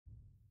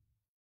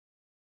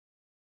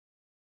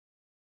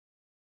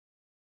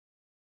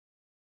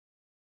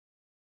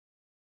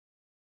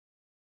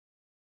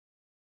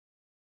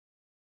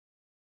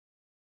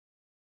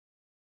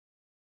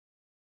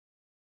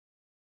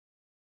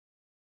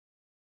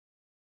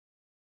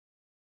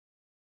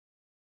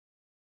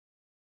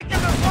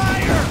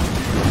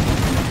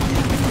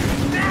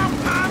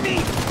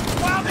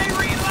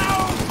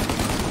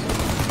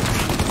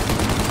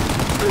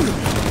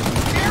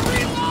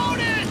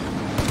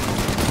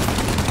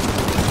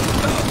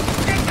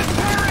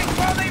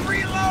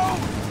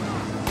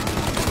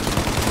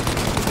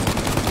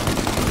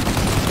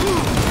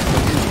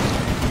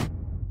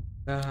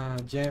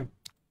jam.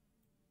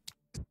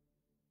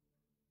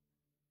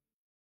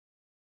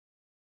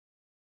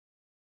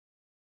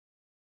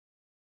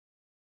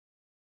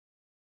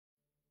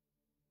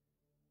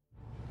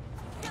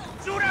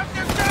 Shoot out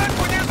their gun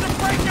when there's a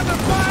break in the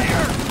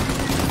fire!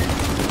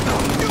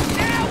 Shoot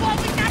now while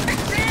we got the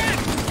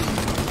chance!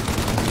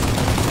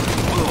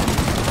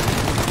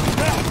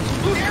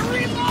 They're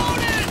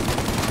reloaded!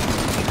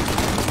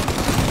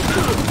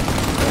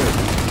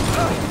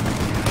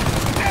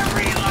 They're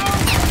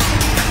reloaded!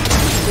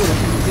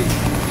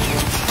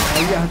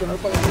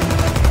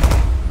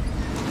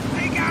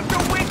 They got the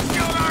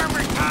windshield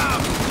armor, Tom!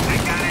 I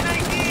got an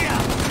idea!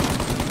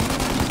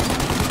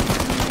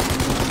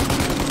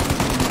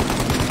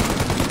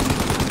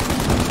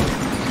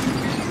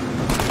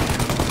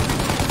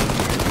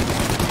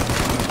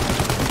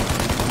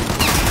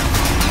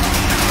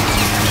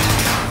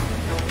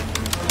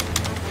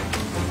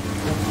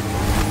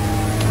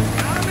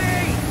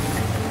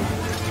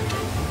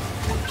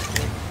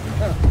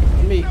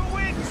 Me. The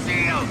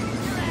windshield!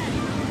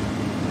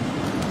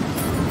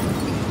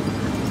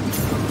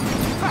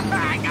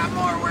 I got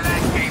more where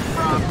that came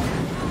from!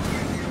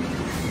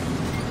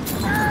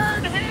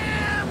 Burn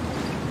him!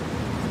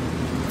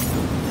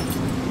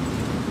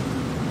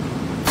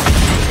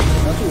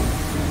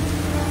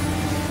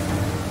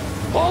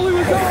 Paulie,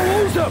 we gotta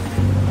lose him!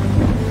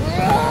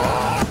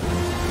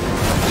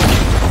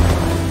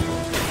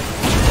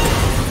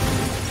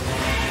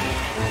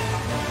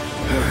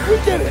 We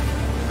did it!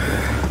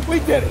 We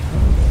did it!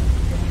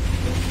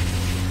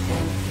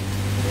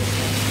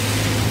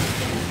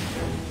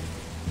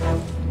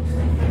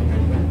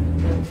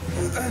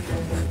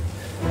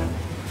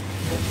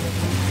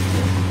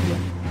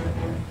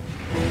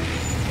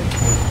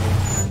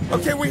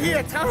 Okay, we're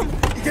here, Tom.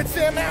 You get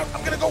Sam out.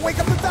 I'm gonna go wake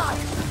up the doc.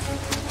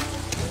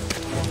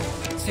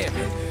 Sam!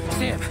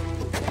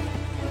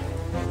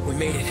 We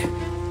made it.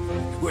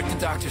 We're at the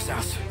doctor's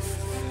house.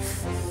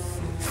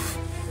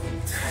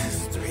 This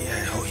is 3,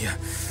 I owe you.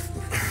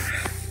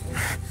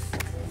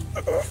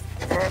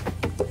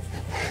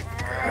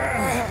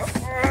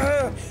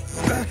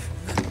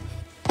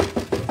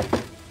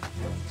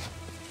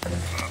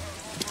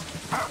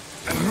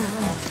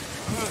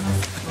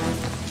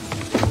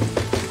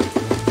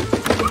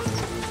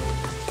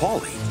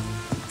 Paulie,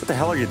 what the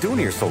hell are you doing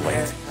here so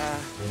late?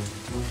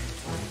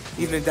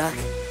 Evening, Doc.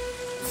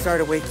 Sorry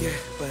to wake you,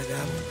 but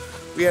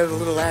we had a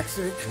little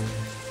accident.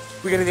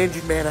 We got an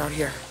injured man out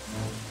here.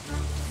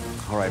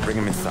 All right, bring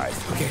him inside.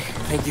 Okay,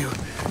 thank you.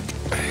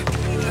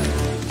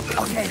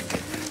 Okay,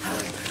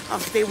 I'll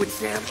stay with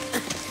Sam.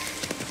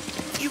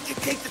 You can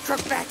take the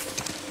truck back.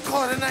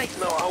 Call it a night.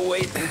 No, I'll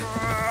wait.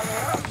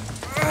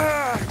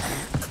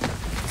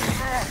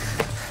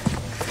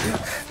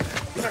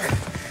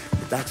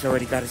 The doc's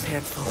already got his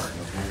hands full.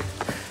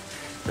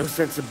 No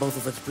sense in both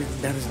of us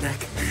breathing down his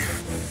neck.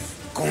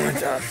 Go on,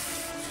 Tom.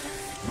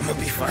 I'm gonna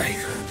be fine.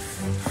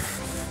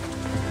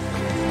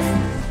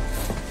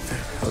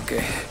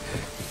 Okay.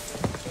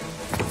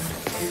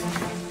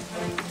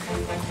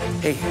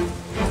 Hey,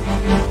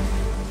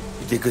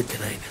 you did good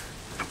tonight.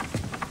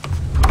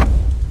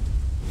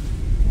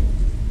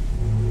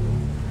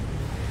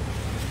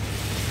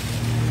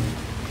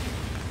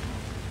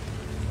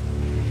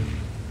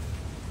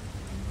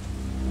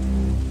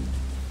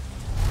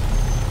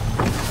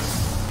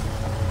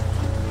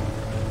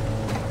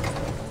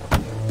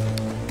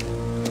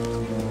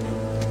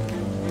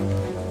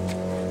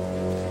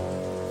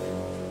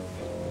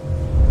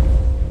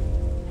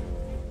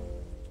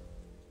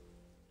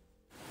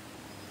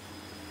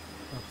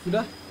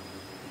 Sudah?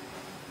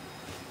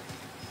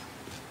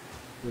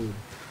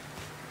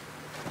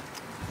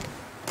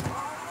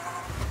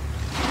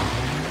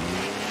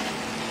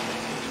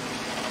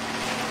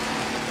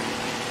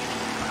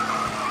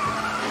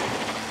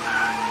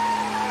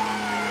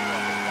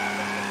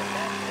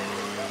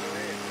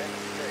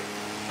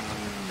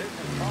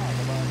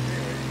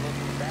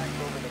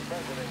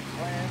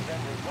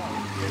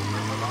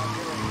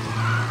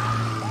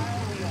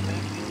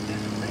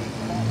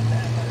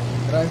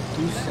 Drive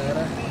to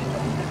Sarah.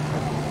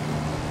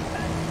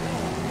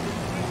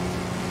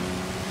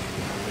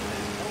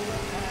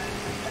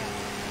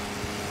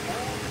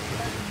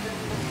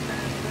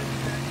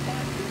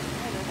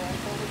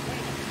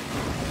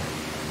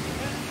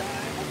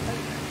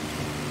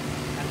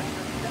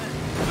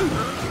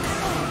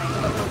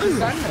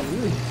 Sana,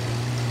 wih.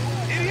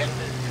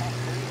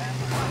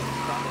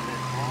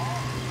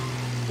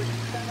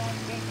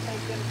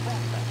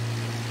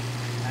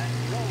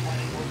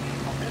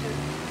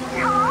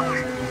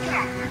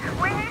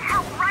 We need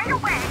help right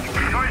away.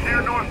 Choice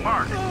near North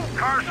Park.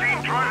 Car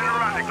seen driving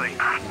erratically.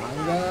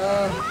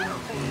 Mangga.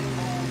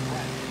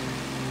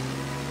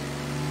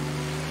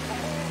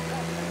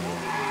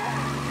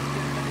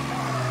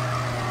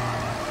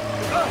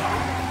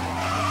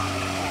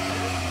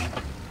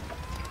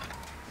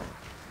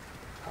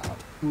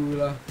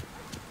 Apalah.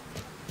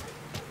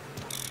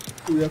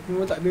 Aku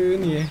memang tak ada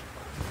ni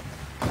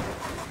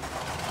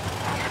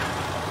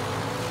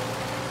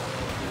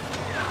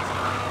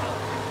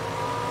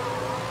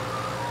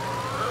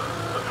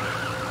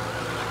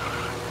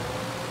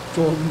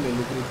Comel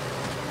lu kereta.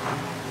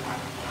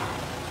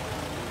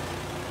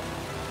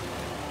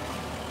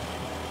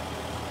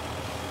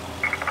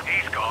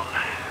 He's gone.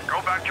 Go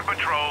back to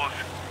patrols.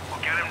 We'll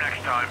get him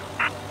next time.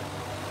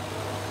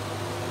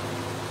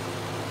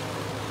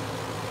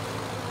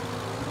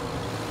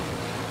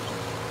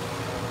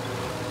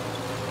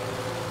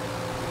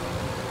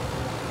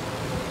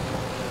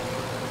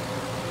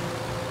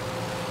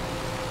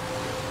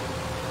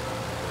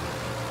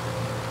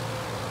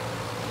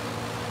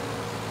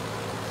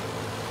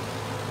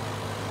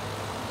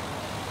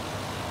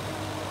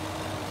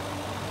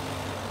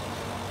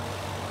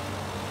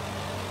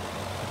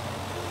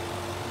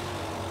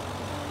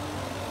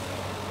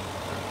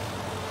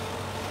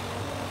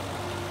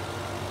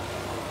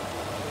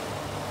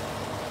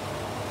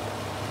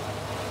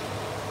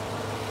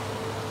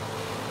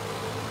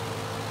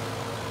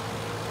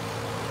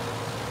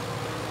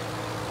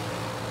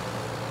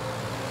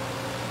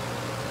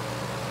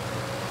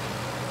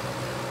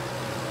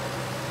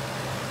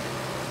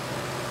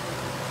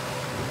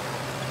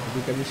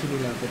 Jadi kami sini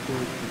lah,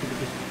 betul betul.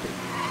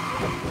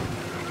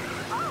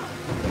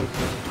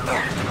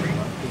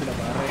 Kita dah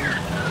parah ni.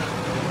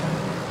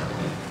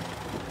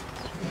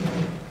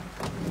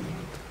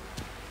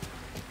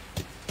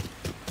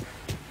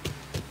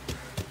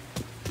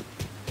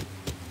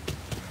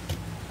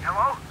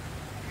 Hello?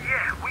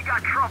 Yeah, we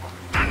got trouble.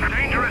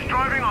 Dangerous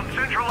driving on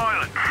Central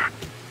Island.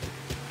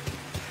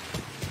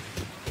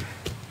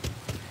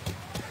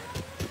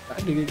 Tak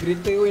ada ke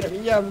kereta weh nak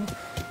pinjam.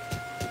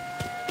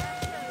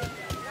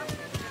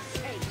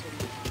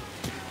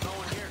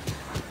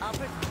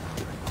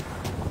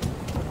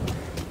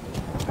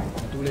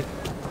 Boleh.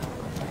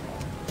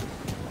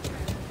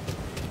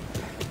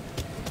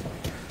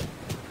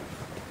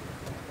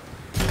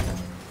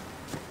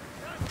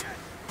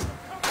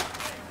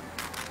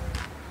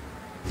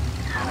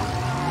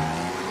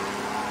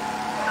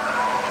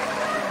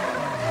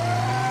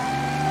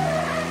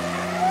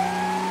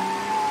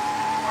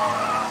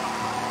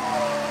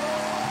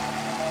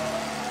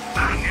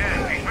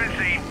 Yeah, he's been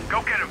seen. Go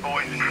get him,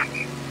 boys.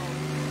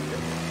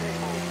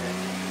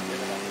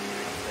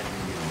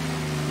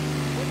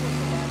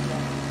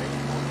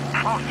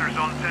 Officers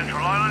on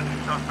Central Island.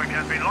 Suspect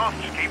has been lost.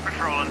 Keep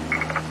patrolling.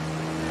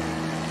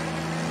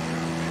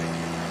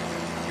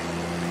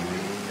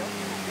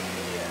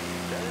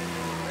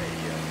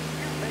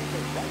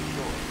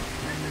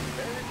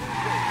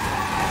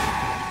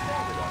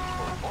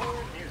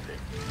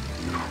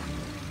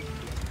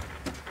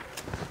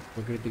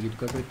 Tukar kereta lagi,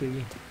 tukar kereta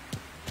lagi.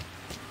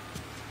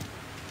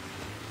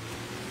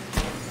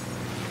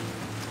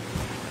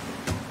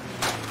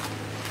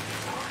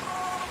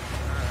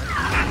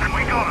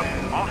 We got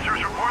him.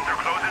 Officers report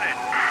they're closing in.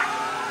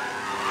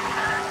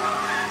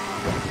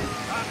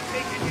 I'm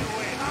taking you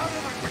in. Out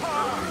of the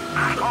car!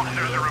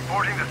 Officers are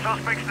reporting the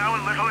suspects now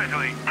in Little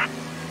Italy.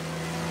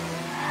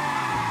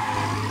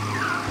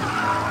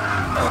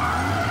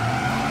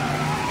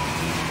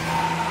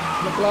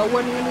 Nak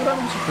lawan dengan orang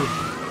di situ.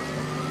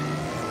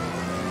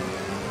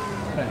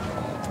 Right.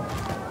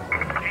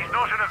 He's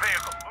not in a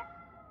vehicle.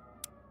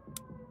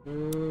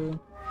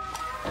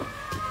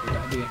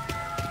 Tak ada.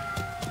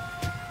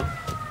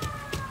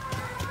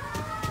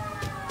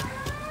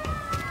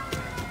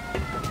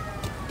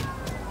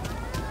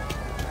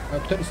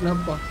 Aku tak ada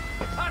senapa.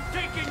 I'm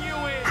taking you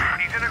in!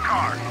 He's in a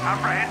car.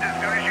 Apprehend as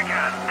soon as you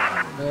can.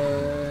 Try.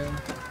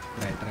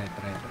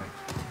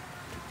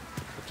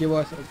 Okay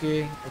bos,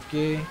 okay.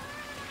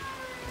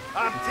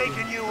 I'm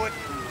taking you in!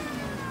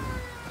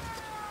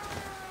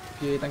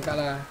 Okay, tangkap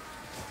lah.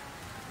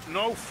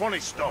 No funny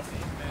stuff.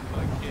 Men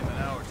like him in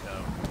our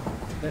town.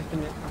 Dah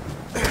tengok.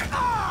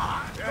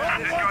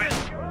 This guy's...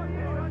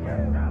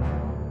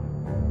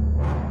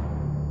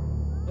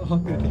 Oh,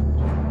 okay.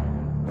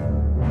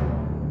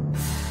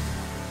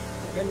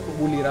 Kan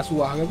boleh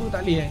rasuah ke apa,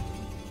 tak boleh eh.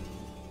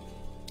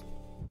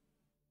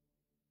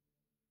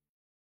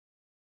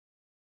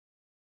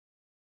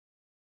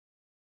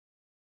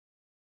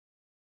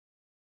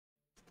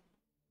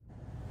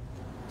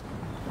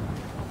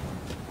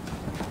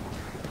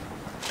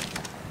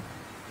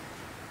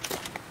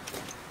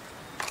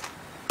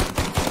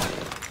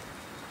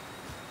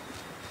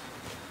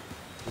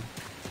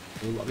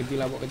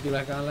 Buat kerja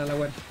lah sekarang lah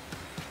lawan.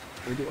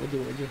 Kerja.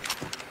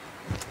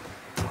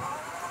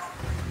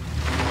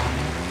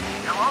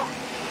 Hello?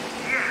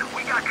 Yeah,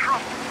 we got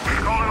trouble.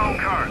 Calling all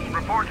cars.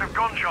 Reports of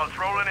gunshots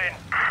rolling in.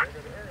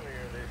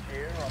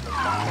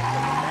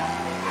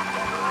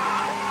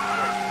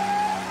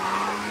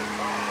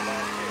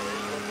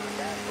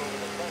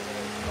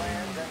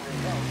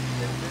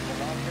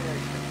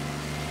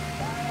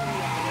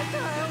 What the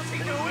hell is he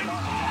doing?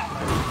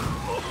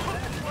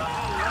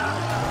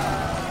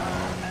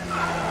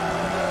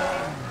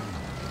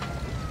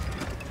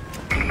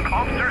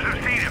 Officers have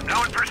seen him.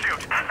 Now in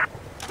pursuit.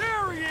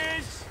 There he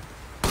is!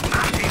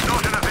 He's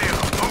not in a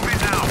vehicle. Move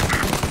in now.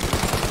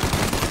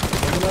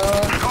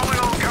 Calling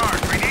all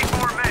cars. We need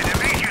more men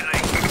immediately.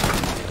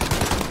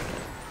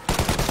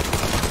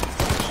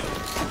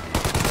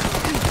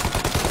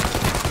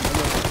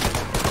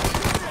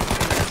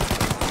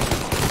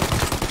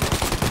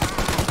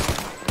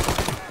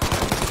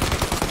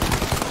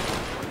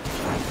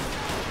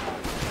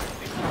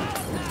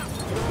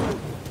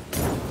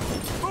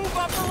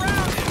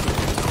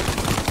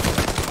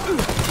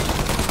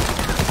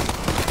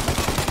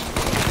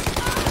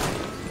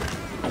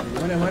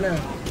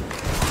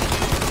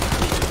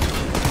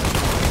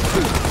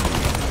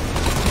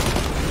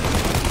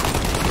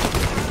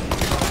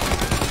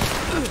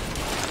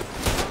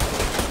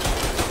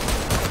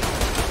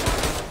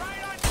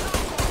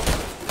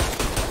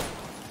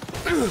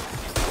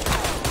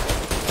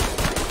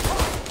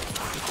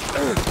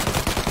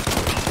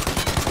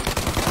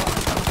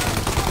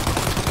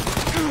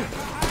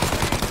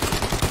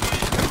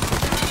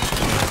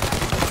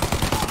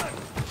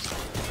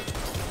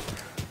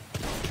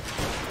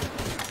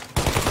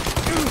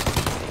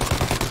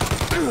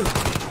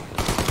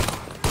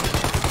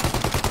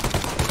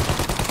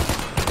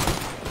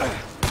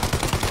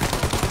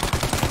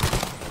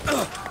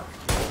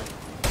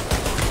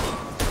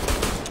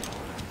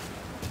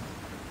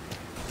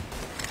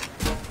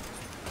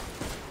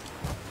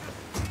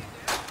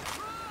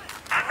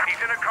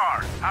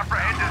 car.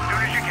 Apprehend as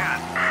soon as you can.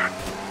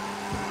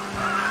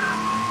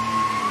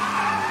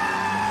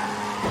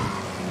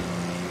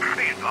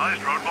 Be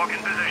advised, roadblock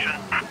in position.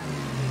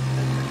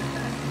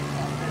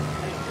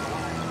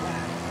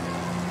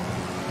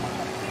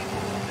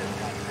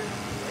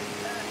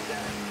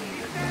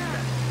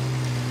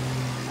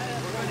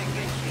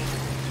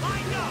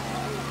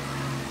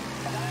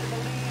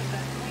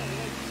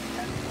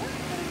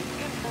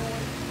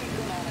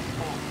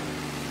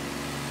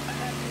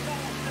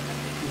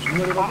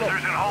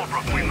 Officers in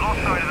Holbrook, we've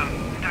lost sight of them.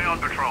 Stay on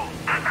patrol.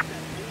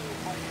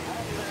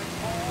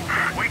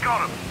 We got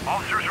them.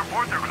 Officers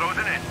report they're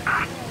closing in.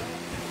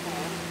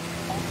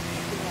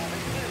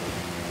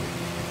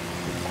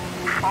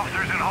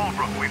 Officers in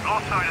Holbrook, we've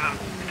lost sight of them.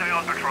 Stay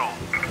on patrol.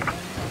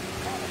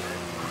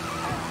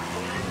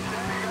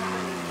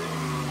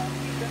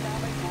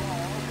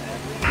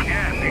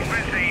 Yeah, he's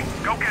been seen.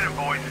 Go get him,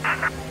 boys.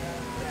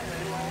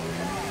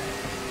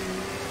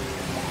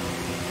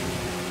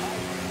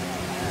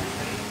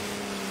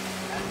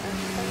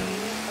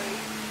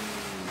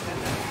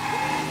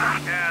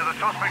 Yeah, the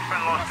suspect's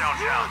been lost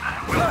downtown.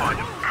 We'll find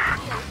him.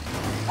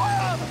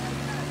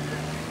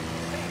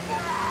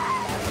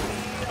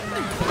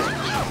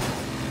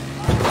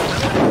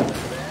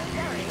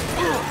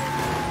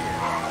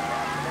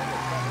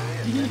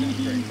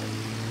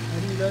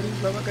 Lari,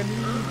 selamatkan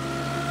diri.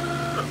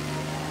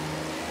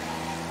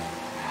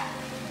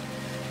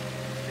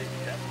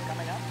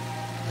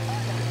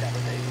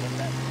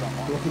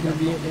 Tu aku dah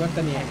beli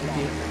peralatan ni.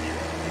 Okey.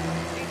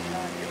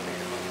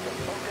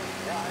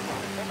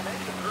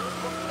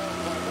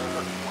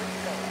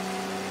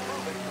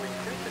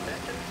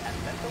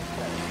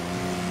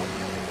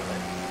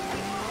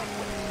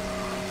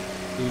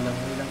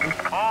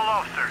 All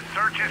officers,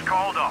 search is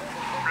called off.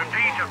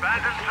 Repeat,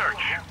 abandoned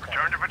search.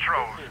 Return to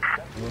patrols.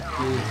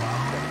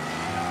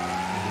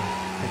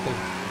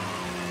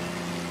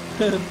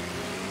 Okay.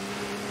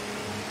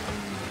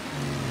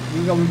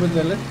 Ini kamu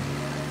betul lah.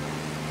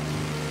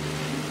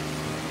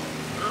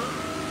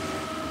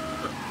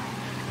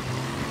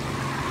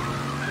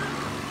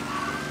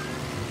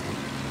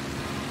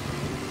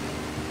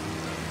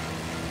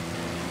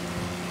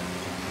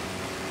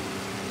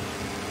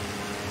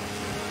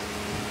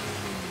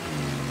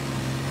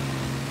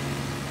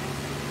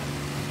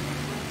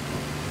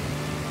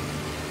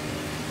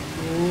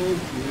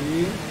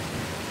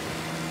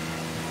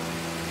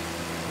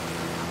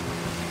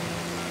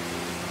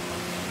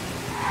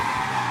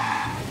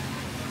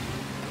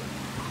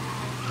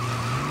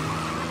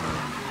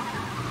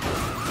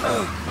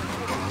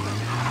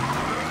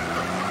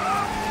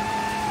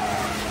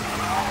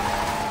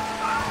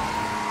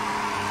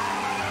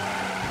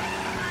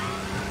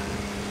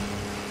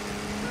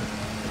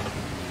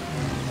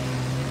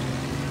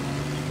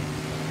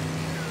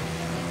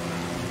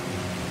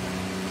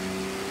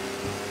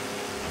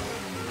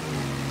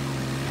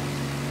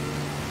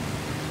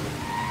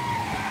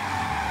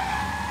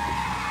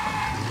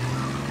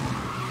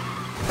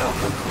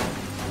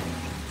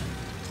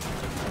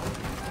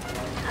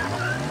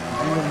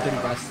 Jadi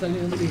pasal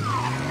ni tadi.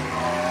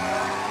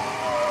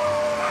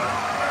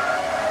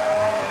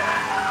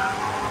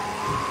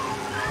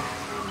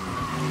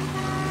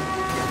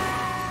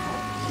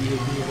 Dia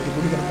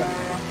boleh dekat.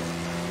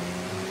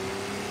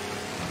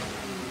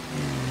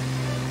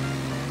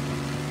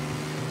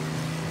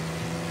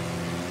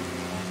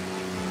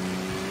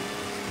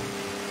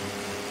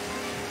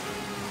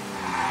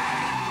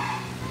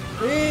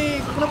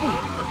 Kenapa?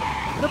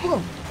 Kenapa kau?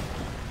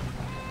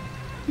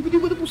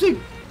 Tiba-tiba terpusing.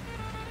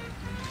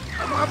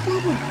 Apa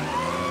pun.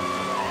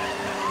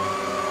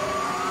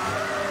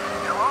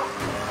 Hello?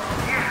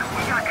 Yeah,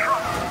 we got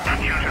trouble.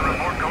 User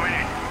report coming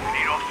in. We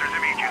need officers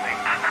immediately.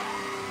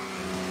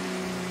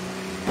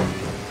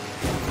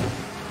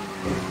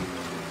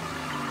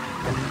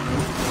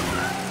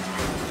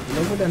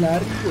 Lama dah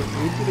lari kot.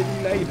 Itu dah jadi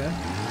lain lah.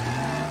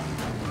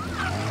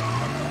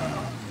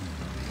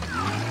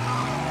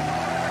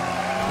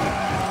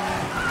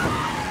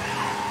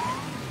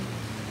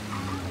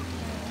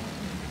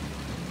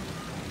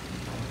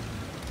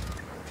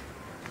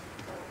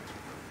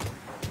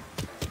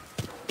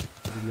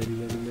 Lari.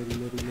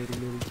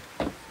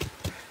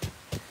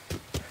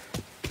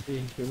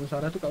 Memang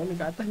Sarah tu kat mana?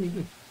 Kat atas ni ke?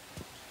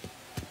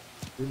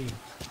 Ni.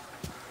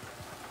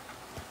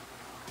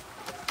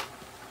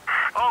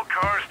 All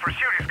cars,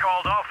 pursuit is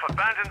called off.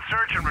 Abandon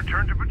search and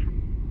return to patrol.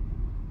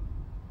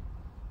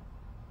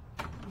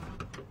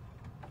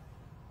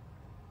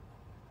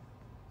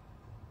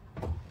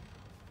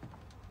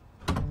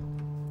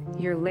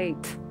 You're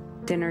late.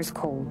 Dinner's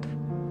cold.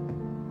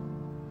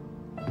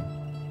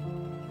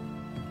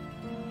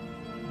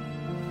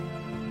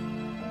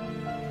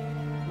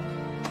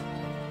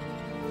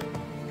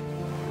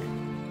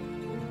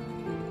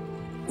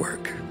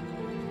 Work.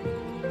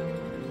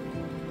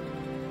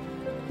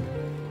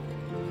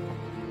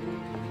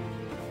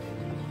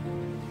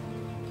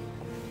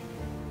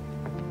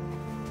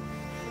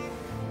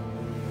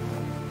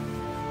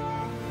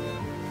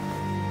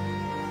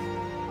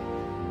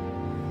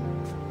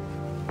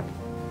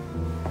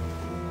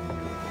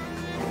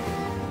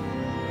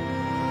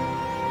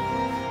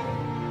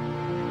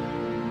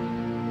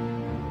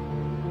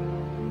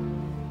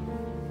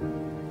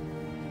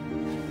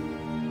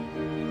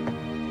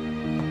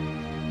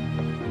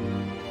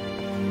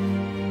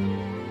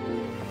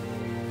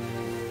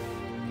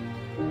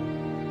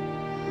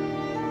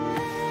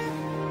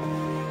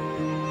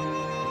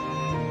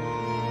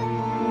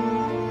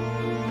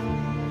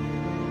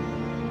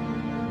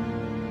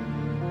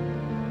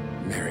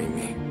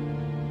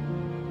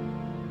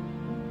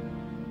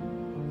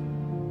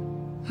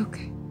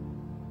 Okay.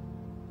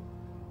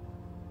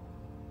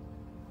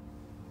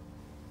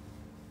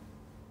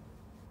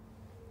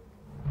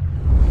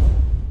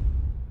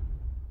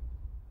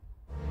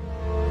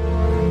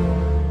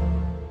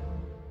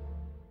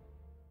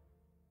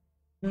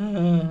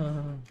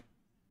 Ah.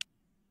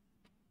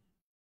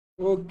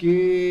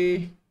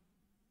 Okay.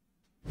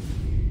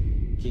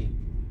 Okay.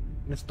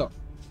 Kena stop.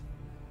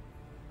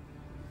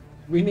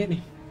 Minit ni.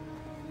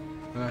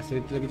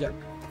 Saya lagi kejap.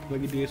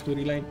 Bagi dia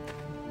storyline.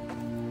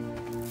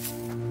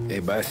 Hey,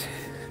 boss.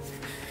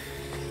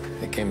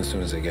 I came as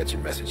soon as I got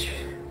your message.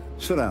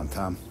 Sit down,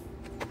 Tom.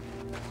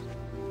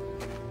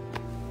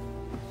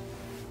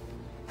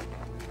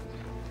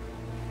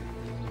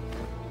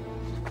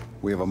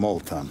 We have a mole,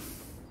 Tom.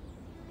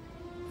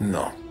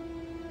 No.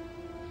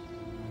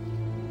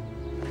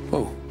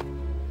 Oh.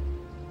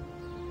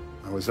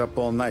 I was up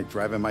all night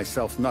driving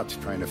myself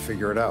nuts trying to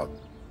figure it out.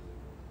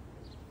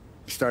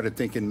 I started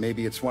thinking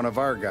maybe it's one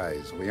of our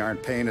guys. We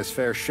aren't paying his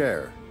fair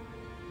share.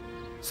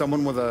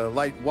 Someone with a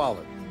light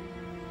wallet.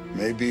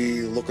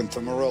 Maybe looking to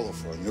Morello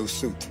for a new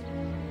suit.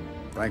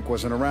 Frank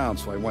wasn't around,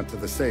 so I went to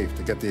the safe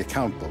to get the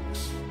account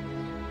books.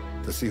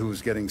 To see who's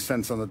getting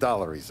cents on the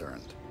dollar he's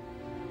earned.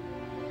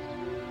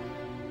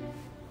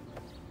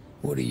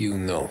 What do you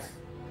know?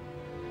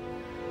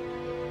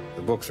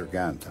 The books are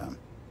gone,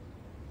 Tom.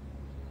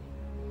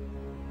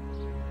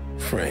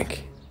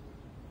 Frank.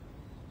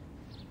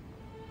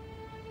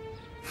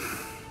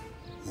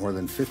 More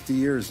than 50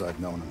 years I've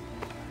known him.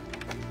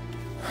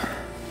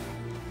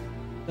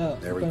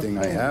 Everything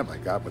I have, I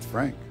got with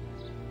Frank.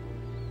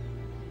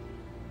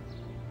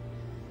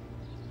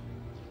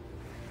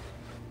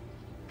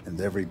 And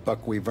every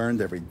buck we've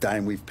earned, every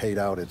dime we've paid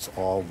out, it's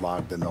all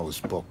logged in those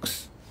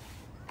books.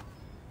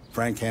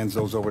 Frank hands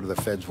those over to the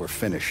feds, we're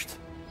finished.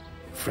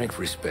 Frank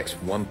respects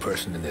one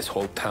person in this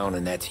whole town,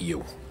 and that's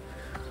you.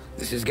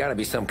 This has got to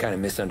be some kind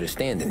of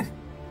misunderstanding.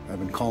 I've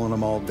been calling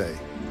him all day.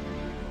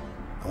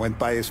 I went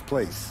by his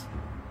place.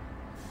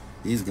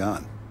 He's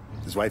gone.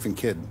 His wife and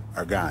kid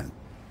are gone.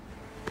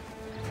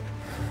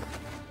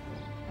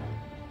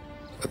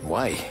 But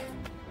why?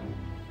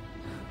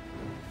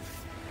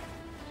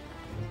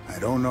 I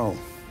don't know.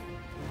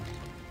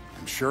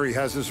 I'm sure he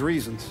has his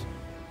reasons.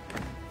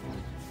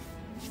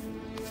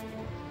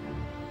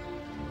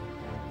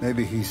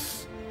 Maybe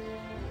he's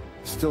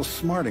still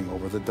smarting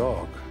over the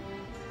dog.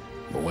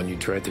 The one you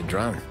tried to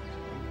drown?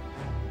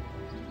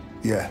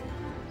 Yeah.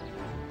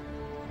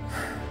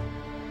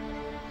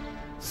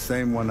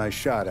 Same one I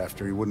shot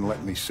after he wouldn't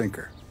let me sink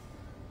her.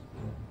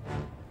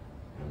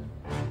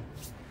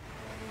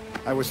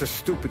 I was a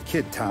stupid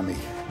kid, Tommy.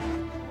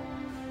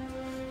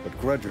 But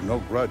grudge or no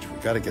grudge, we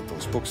gotta get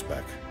those books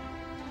back.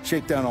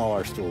 Shake down all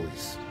our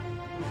stories.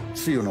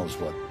 See who knows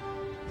what.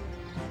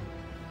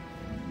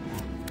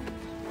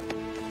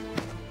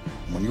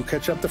 When you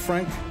catch up to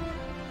Frank,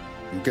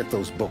 you get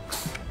those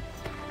books.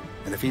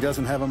 And if he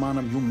doesn't have them on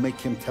him, you make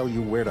him tell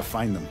you where to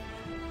find them.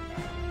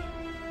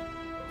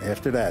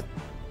 After that,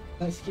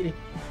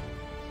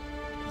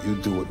 you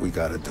do what we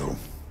gotta do.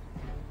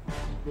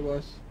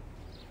 Bos.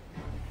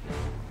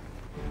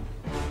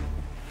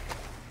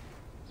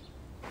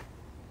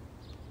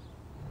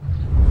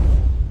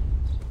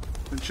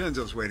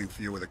 Vincenzo's waiting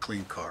for you with a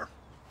clean car.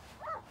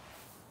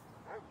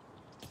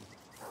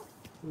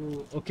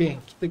 Okay,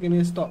 kita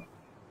kena stop.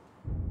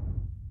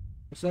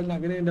 Pasal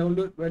nak kena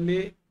download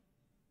balik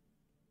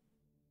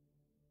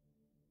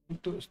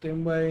untuk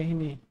standby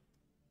ini.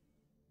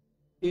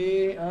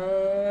 Okay,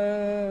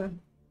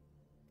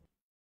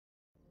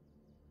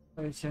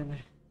 macam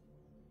mana?